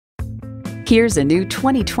Here's a new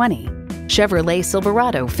 2020 Chevrolet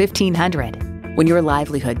Silverado 1500. When your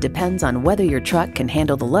livelihood depends on whether your truck can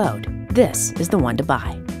handle the load, this is the one to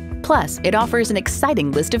buy. Plus, it offers an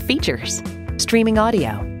exciting list of features: streaming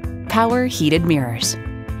audio, power heated mirrors,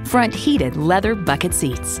 front heated leather bucket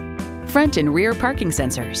seats, front and rear parking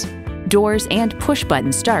sensors, doors and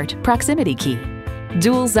push-button start proximity key,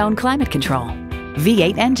 dual zone climate control,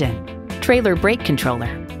 V8 engine, trailer brake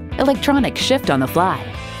controller, electronic shift on the fly,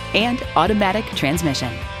 and automatic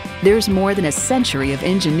transmission. There's more than a century of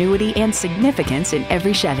ingenuity and significance in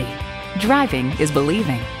every Chevy. Driving is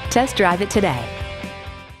believing. Test drive it today.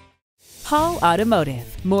 Hall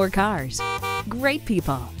Automotive. More cars. Great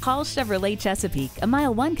people. Hall Chevrolet Chesapeake, a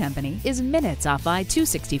MileOne company, is minutes off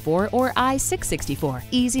I-264 or I-664.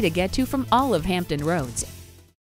 Easy to get to from all of Hampton roads.